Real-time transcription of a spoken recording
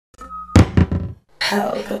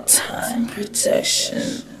Pelpa time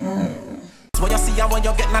protection. When you see how when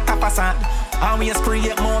you get not top of sand. Always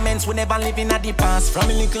create moments we never live in at the past. From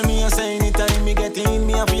a little me I say anytime me get in,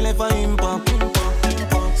 me I feel like for impact.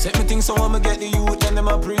 Set me things so when me get the youth and them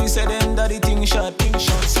a pre say them that the thing shot.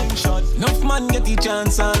 Enough man get the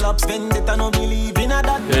chance and lap spend it and no believe in a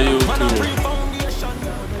that. Yeah, you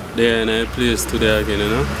too. They're in a place today again, you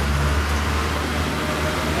know.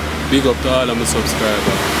 Big up to all of my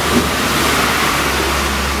subscribers.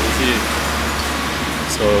 You see?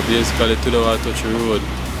 So basically today I touch the road.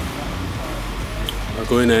 I'm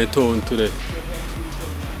going to town today.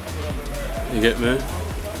 You get me?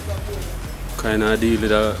 Kind of deal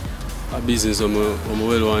with a business I'm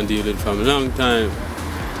well want to deal with from a long time.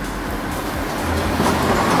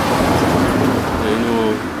 You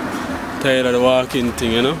know, tired of the walking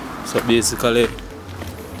thing, you know. So basically I'm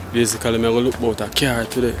going to look about a car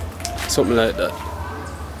today. Something like that.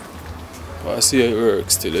 But I see how it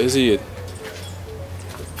works still, you see it?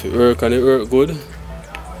 If it works and it works good,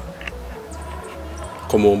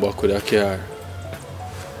 come on back with a car.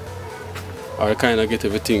 Or kind of get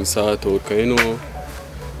everything sorted out, because you know,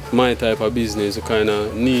 my type of business, you kind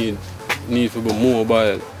of need to be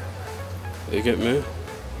mobile. You get me?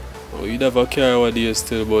 Oh, you'd have a car nowadays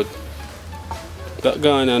still, but that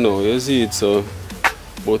gone now, you see it, so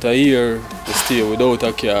about a year to stay without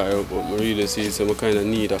a car, but I really see it, so I kind of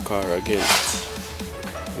need a car again.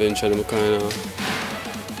 Eventually I kind of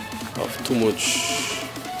have too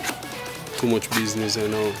much business you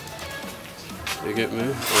know. You get me?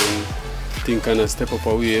 And think kind of step up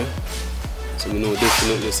away. So I know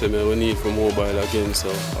definitely say I need for mobile again,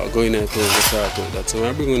 so I'll go in there to start with that. So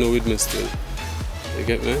I bring it with me still. You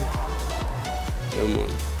get me? Yeah man.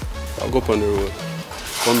 I'll go up on the road.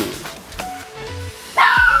 Come in.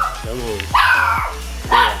 Come on.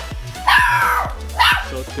 There.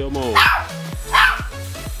 Shut your mouth.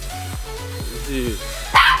 You see?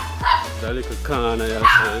 That little corner here, so I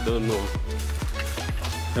don't know.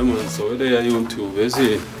 Come on, so we're there on YouTube, you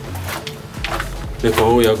see? Then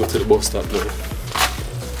from here I go to the bus stop now.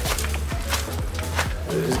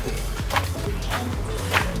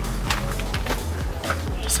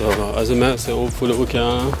 So as I might say, hopefully we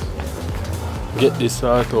can get this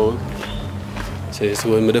sorted out.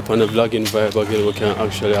 So when we're on the vlogging vibe again, we can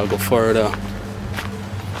actually go further.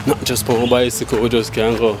 Not just on a bicycle, we just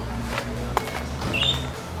can go.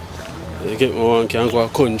 You get me, one can go a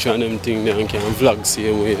country and them thing there and can vlog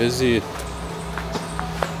same way, you see it?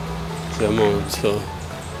 Yeah man, so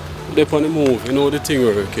they're on the move, you know the thing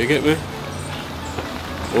work, you get me?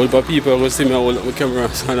 All the people will see me hold up my camera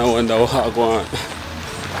and I wonder what I go on.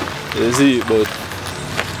 You see it, but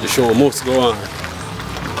the show must go on.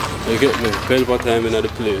 You get me? Pelpa time in the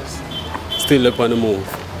place. Still up on the move.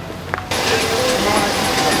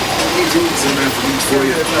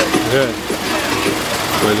 Yeah.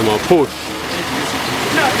 Man, I'm a push.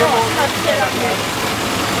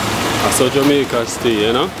 I saw Jamaica stay,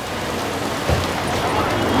 you know?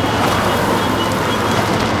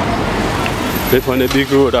 Live on the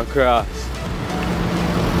big road across.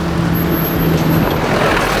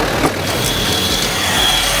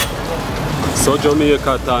 So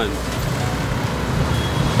Jamaica time.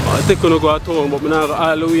 I think I'm going to go to town, but I'm not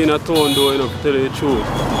all the way in a town though, you know, to tell you the truth.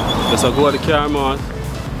 Just I go to the car mart,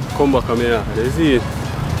 come back and here, you see it.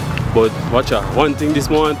 But watch out, one thing this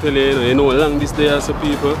morning tell you, you know how long this day are so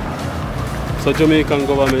people. So Jamaican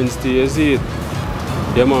government stay, you see it.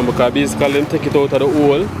 Yeah man, because basically them take it out of the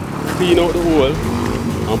hole, clean out the hole,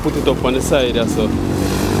 and put it up on the side there, so.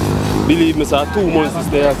 Believe me, sir, 2 months is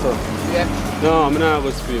there, so. Yeah. No, I'm not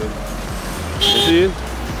going to spill. You see?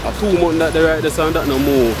 2 months that they right there and that no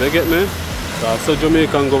move, you get me? So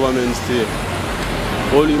Jamaican government stay.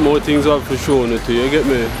 Only more things I have to show you to you get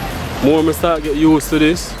me? More I start get used to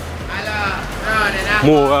this,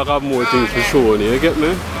 more I have more things to show you get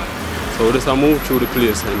me? So just I move through the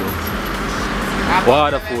place you know.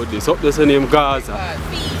 Waterford this, up there's the name Gaza.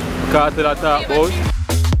 Cartel I talk about.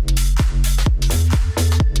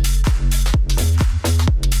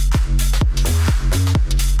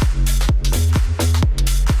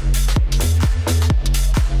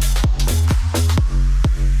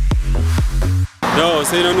 Yo,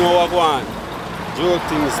 so you don't know what I want. Joke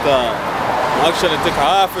thing start. I actually take a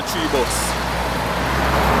half a 3 bus.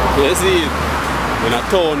 You see it? When I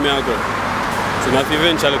town me I go. So I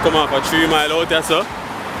eventually come off a 3 mile out there so.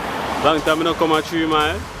 Long time I don't come a 3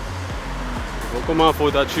 mile. I come off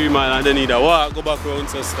out a 3 mile and then either walk, go back around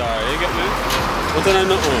to start. You get me? But then I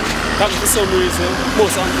know. Come for some reason.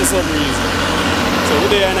 Most of them for some reason. So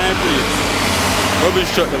we're there in a place.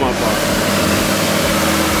 Rubbish shut them apart.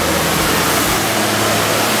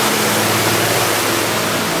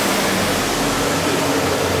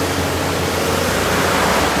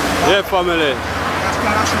 Yeah, family.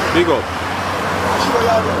 Big up.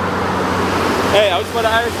 Hey, I was for the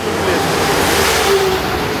ice cream place.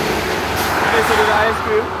 Hey, so the ice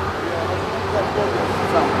cream?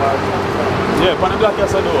 Yeah, pan the black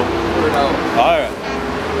yes or no? Alright.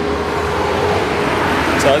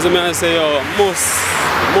 So as I say,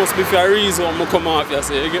 must be for a reason I'm come off, you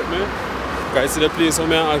say, you get me? Because I see the place where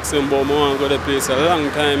I ask him about, I want to go to the place a long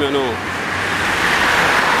time, you know.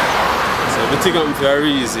 So I think I'm for a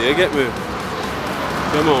reason, you get me?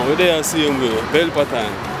 Come on, we're there same way, Pelpa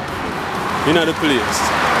time. In the place.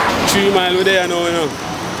 3 miles we're there now, you know.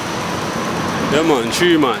 Yeah man,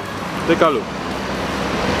 3 miles. Take a look.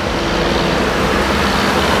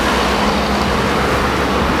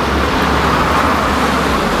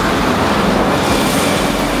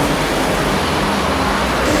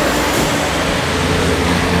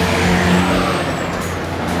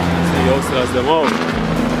 Hustlers them out.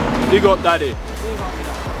 Big up daddy.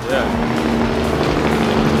 Yeah.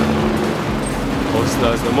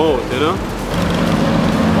 Hustlers them out, you know.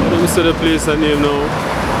 Let me see the place I name now.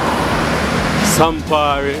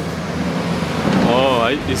 Sampari. Oh,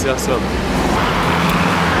 I eat this yourself.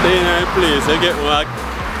 Stay in a place, I get like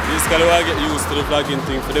this kind of I get used to the vlogging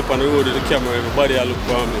thing for the on the road with the camera, everybody I look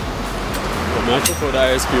for me. But I check out the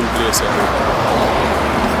ice cream place.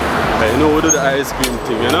 You know we do the ice cream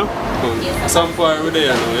thing, you know? Some point over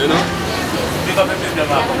there now, you know?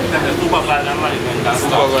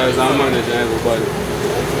 Supervisor and manager, everybody.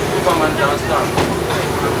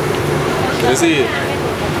 You see,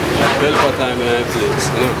 Pelpa time in that place,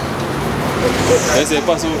 you know? You say,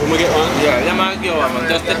 pass over, can I get one? Yeah, let me get one, man.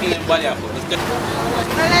 Just take the body up. I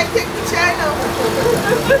like take the channel.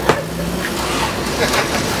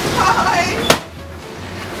 Hi.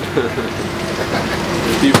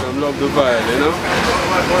 People love the vibe, you know?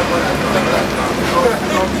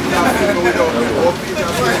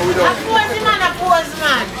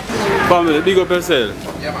 Family, big up yourself.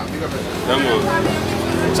 Yeah, man, big up yourself. Yeah, man.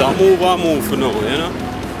 So I move for now, you know?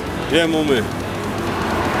 Yeah, mommy.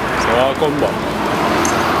 So I'll come back.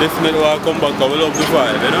 Definitely I'll come back, I will love the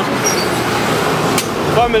vibe, you know?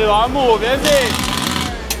 Family, I'll move, you see?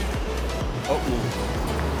 Up move.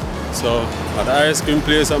 So, at the ice cream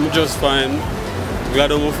place, I'm just fine.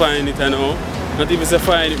 Glad I'm find it, you know. Not even say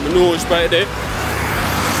find it, I know it's right there.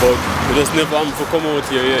 But we just never have to come out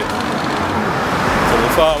here yet. So I'm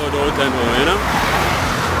forward out and now, you know.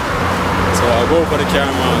 So I go for the car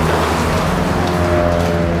market.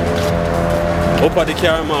 Up at the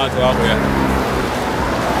car market up here.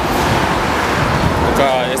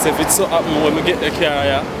 Because if it's so happen when we get the car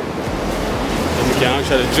here, then we can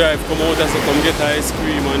actually drive, come out and so come get ice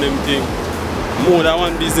cream and everything. More than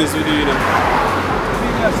one business we do, you know.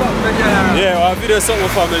 Yeah, I'll video something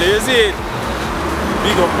family, you see it?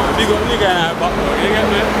 Big up man, big up nigga in our background, you get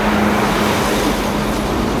me?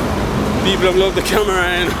 People love the camera,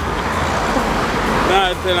 you know?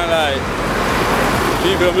 Nah, I tell a lie.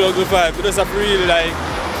 People love the vibe, we just have to really like,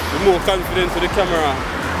 be more confident with the camera.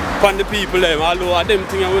 Upon the people them, although them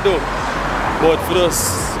things we do. But for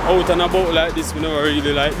us, out and about like this, we never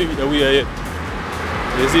really like do it the way yet.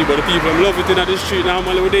 You see, but the people love it in the street,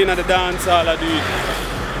 normally we're in the dance hall, I do it.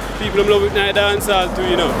 People love it in the dance hall too,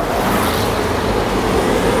 you know.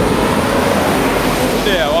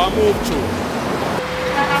 There, I want to move through.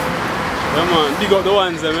 Yeah man, dig up the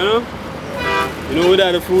ones them, you know. You know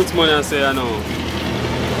where the fruits man I say, I know.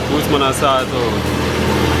 Fruits man I saw it out.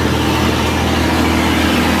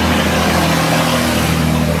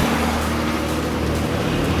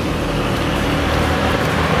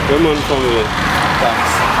 Come on, family.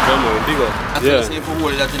 Thanks. Yeah man, big up. I feel safe for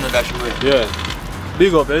hold that, you know, that's way. Yeah.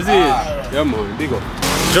 Big up, you see? Yeah man, big up.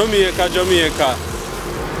 Jamaica.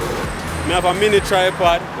 I have a mini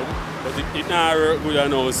tripod, but it not work good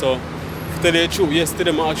now, so to tell you the truth,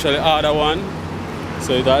 yesterday I actually ordered one.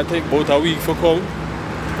 So it'll take about a week for come.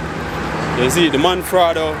 You see, the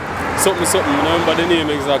Manfrado, something, I don't remember the name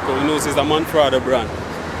exactly, you know it's a Manfrado brand.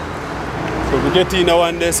 So we get in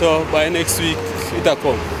one day, so by next week it'll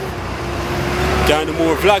come. Can do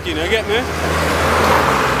more vlogging, you get me?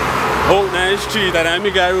 Out in the street and I'm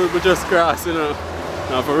guy road we just cross, you know.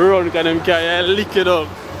 Now for run because them can lick it up.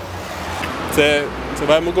 So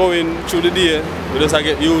by me going through the day, we just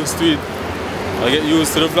get used to it. I get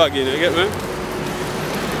used to the vlogging, you get me?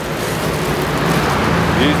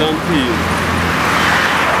 These and peas.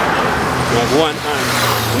 I have one hand,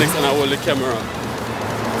 the next hand I hold the camera.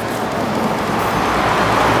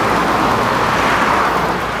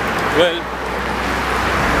 Well,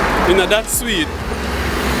 you know that's sweet.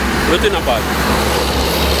 Nothing about it.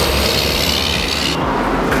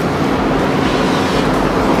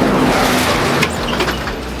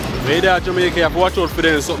 you there at Jamaica, you have to watch out for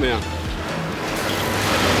them something here.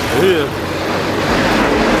 Yeah.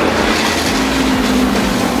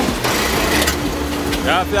 You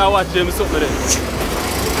have to watch them something there.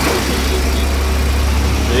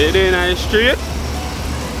 They're there in the street.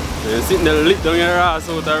 They're sitting there lit down your ass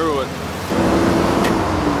out the road.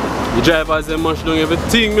 The drivers they mash down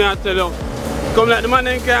everything, me I tell you. Come like the man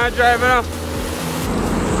they can't drive now.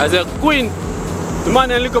 I said, Queen, the man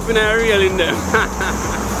they look up in a reel in them.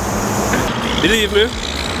 Believe me.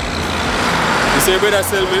 You say brother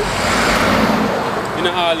sell me. You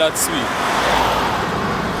know all that sweet.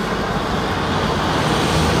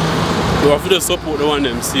 You have to just support the one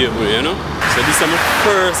them same way, you know? So this is my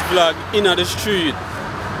first vlog in the street.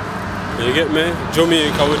 You get me?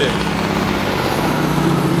 Jamaica with them.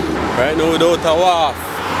 Right now without a wharf.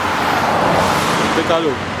 Take a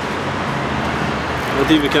look.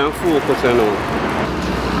 Not even can focus you know.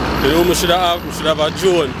 You know I should have a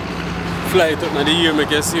drone fly it up in the ear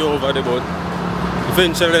make you see over there, but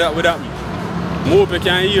eventually that would happen. I hope you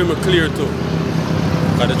can hear me clear too.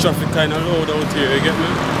 Because the traffic kinda loud out here, you get me?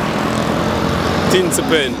 Tins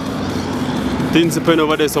pen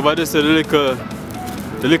over there, so over there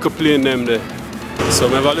the little plane them there. So I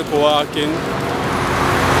have a little walking.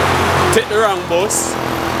 Take the wrong bus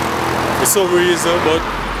for some reason, but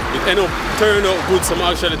it ended up turning out good, so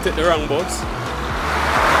I actually take the wrong bus.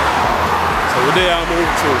 So we're there I move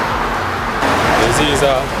through. This is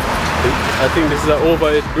I think this is an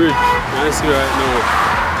overhead bridge. I see right now.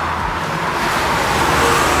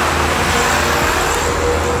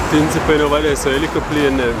 Things pen over there, so a little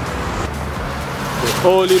plane them.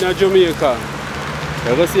 All in Jamaica.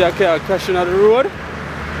 You're going to see a car crashing on the road.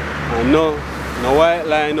 And no white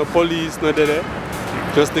line, no police, no there.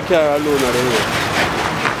 Just the car alone on the road.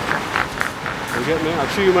 You get me? A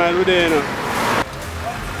 3 mile with there, you know.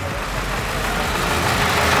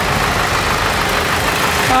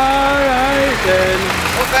 Alright then.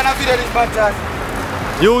 What kind of video is that?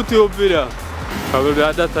 YouTube video. Probably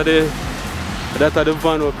that of the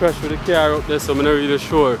van will crash with the car up there, so I'm not really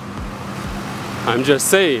sure. I'm just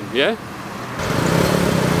saying, yeah?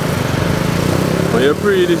 But you're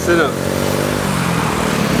pretty this enough.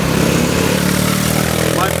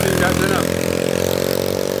 Might think that's enough.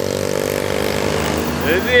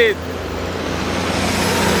 Is it?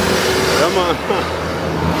 Come on.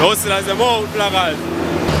 Hustle as a mouth flaggers.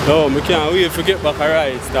 No, I can't wait to get back a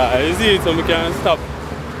ride star. You see it, so I can't stop.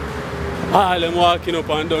 All them walking up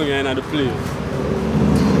and down here in the place.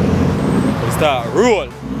 We start roll.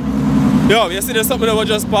 Yo, you see there's something that was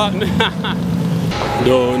just parked?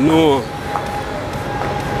 Don't know.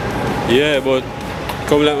 Yeah, but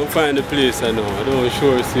come let me find the place I know. I don't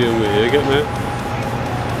sure see me. You get me?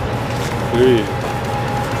 Really?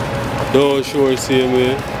 Don't sure see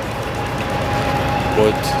me.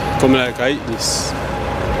 But come like I eat this.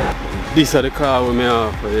 This is the car with me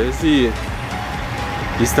off. You see?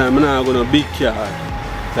 This time I'm not going to big car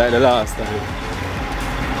like the last time.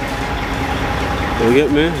 You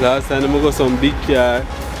get me? Last time I got some big car,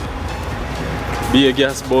 be a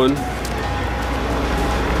gas bun.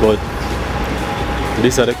 But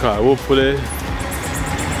this is the car. Hopefully,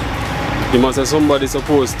 you must have somebody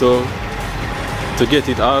supposed to get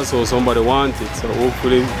it also, somebody want it. So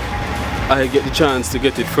hopefully I get the chance to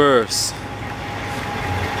get it first.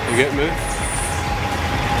 You get me?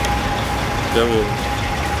 Yeah, man.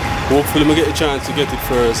 Hopefully I get the chance to get it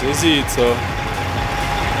first. You see it, so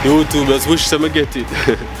YouTubers wish them get it.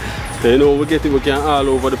 You know we get it, we can all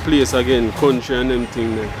over the place again, country and them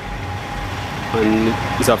thing there. And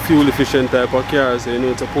it's a fuel efficient type of car, so you know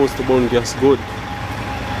it's supposed to burn gas good.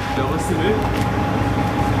 You see me?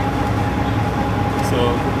 So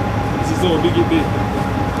this is how big it is.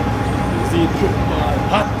 You see it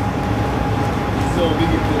hot. This is how big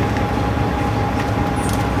it is.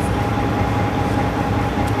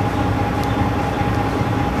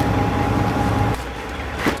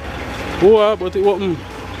 Oh, but it wasn't.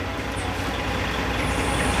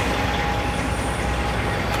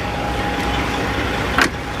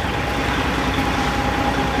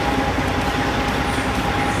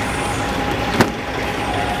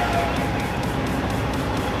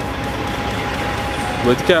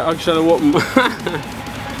 But it can't actually open.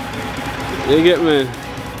 You get me?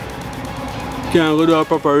 Can't go do a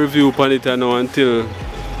proper review on it now until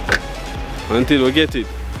we get it.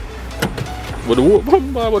 But the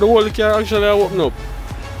whole car actually open up.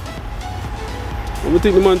 What do you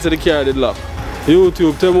think the man said the car did lock?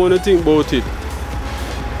 YouTube, tell me what you think about it.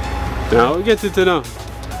 Now we get it now.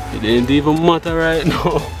 It ain't even matter right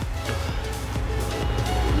now.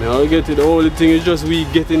 Now we get it, the only thing is just we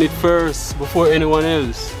getting it first before anyone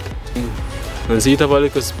else. And see it have a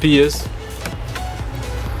little space.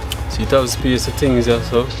 See it have space of things here,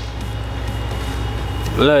 so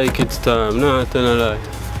I like it, star. I'm not telling a lie.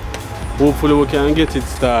 Hopefully we can get it,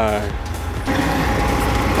 star.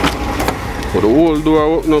 But the whole door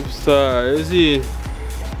open up, star. You see?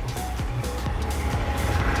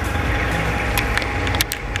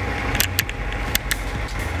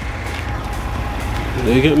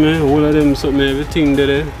 You get me? All of them something, everything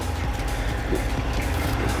there.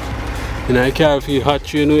 And I can't feel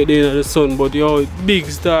hot you know it in the sun, but yo, big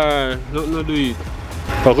star, nothing to do it.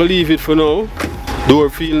 I can leave it for now. Door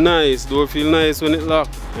feel nice when it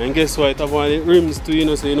locked. And guess what, it have one of the rims too, you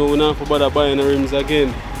know, so you know we don't have to bother buying the rims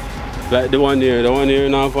again. Like the one here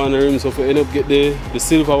now have one of the rims, so if we end up get the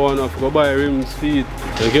silver one, I have to buy rims for it.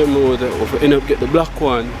 You get me, if we end up get the black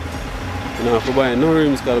one, you don't have to buy no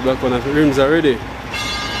rims because the black one have the rims already.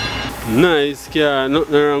 Nice car,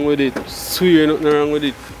 nothing wrong with it. Swear nothing wrong with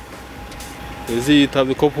it. You see it have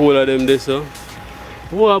the cup holder them there, so.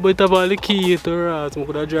 Wow, but it have all the key to rat, I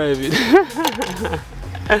could have drive it.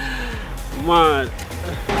 Man.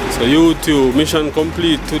 So YouTube, mission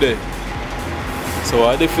complete today. So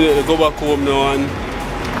I definitely go back home now and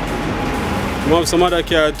I have some other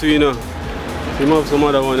car too, you know. I have some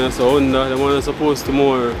other one, so Honda, the one is supposed to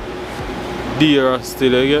more dearer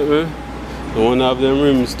still, you get me? I want to have them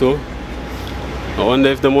rims too. I wonder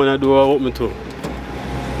if them want to do what I want me to.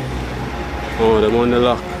 Oh, them on the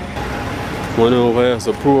lock. One over here is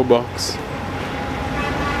a Pro Box.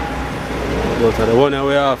 But the one that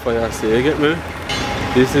we offer, you see, you get me?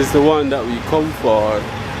 This is the one that we come for.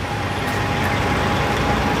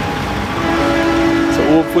 So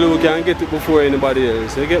hopefully we can get it before anybody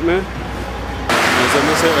else, you get me? As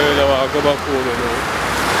I said earlier, I'll go back home now.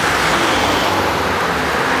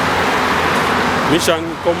 Mission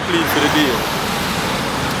complete for the day.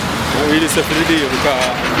 I really say for the day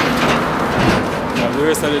because the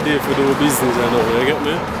rest of the day for the business and all, you get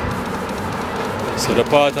me? So the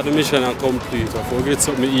part of the mission are complete. I forget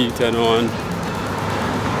something to eat, you know, and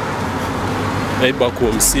head back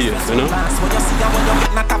home safe, you know?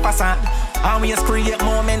 Always create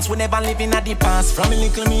moments we never live in the past. From a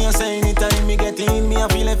little me I say anytime me get in me I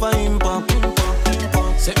feel like for impact.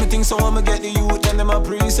 Set me things so I'ma get the youth and them a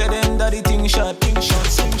pre say them that the thing shot.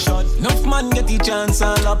 Enough man get the chance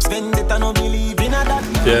and lap spend it and no believe in that.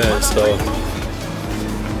 Yeah, so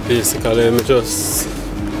basically I just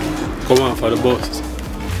come off of the bus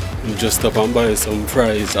and just stop and buy some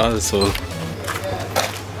fries also.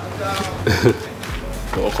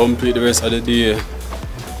 So I'll complete the rest of the day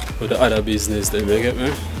with the other business then, you get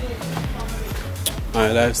me?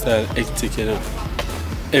 My lifestyle hectic, you know.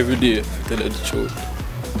 Every day, to tell you the truth.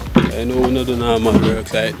 I know we don't normal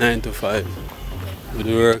work like 9 to 5. We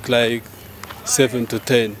do work like 7 to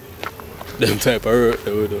 10. Them type of work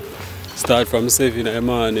that we do. Start from 7 in the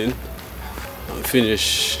morning and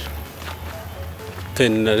finish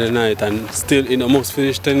 10 in the night, and still in almost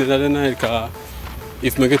finish 10 in the night because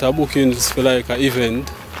if I get a bookings for like an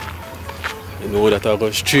event, you know that I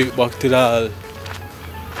go straight back till all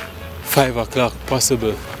 5 o'clock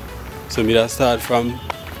possible. So I start from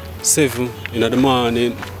 7 in the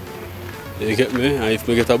morning, you get me? And if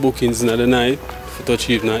I get a bookings in the night to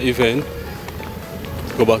achieve an event,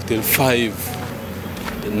 go back till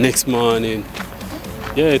 5 the next morning.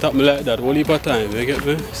 Yeah, it happened like that, whole heap of time, you get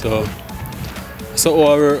me? So how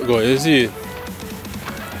our work go, you see?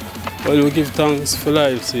 Well, we give thanks for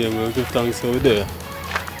life, see, and we give thanks over there.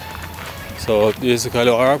 So basically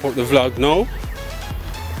I'll wrap up the vlog now.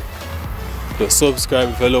 Just subscribe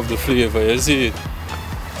if you love the flavor, you see it?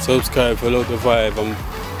 Subscribe if you love the vibe, and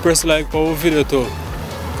press like for our video too.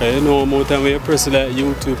 Because you know more time when you press like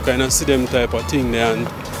YouTube, kind of see them type of thing there and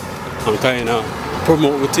kind of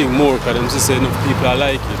promote the thing more because them say enough people are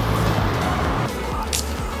like it.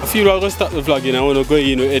 I feel I'm going to start the vlogging, I want to go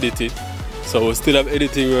in and edit it. So we still have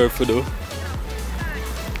editing work to do.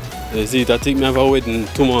 You see it, I think I have a wedding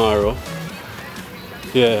tomorrow.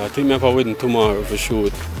 Yeah, I think I have a wedding tomorrow for sure.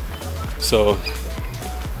 So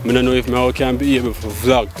I don't know if I can be able to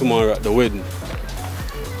vlog tomorrow at the wedding.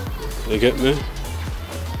 You get me?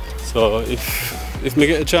 So if I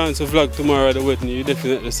get a chance to vlog tomorrow at the wedding, you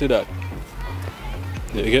definitely see that.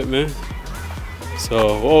 You get me?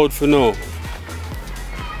 So out for now.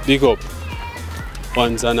 Big up.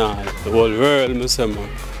 Once and all. The whole world, I say, man.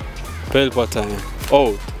 Pelpa time.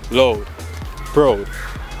 Out, loud, proud.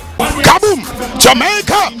 Kaboom!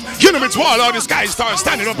 Jamaica! You know it's wall, all these guys start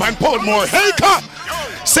standing up and pull more Haker!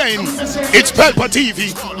 Saying it's Pelpa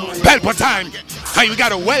TV, Pelpa time, and you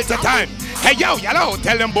got a welter time. Hey yo,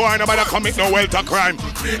 tell them boy nobody commit no welter crime.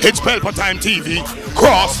 It's Pelpa Time TV.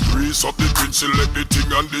 Cross. Grease up the bitch, let the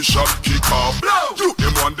thing and the shot kick off. You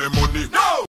them want the money.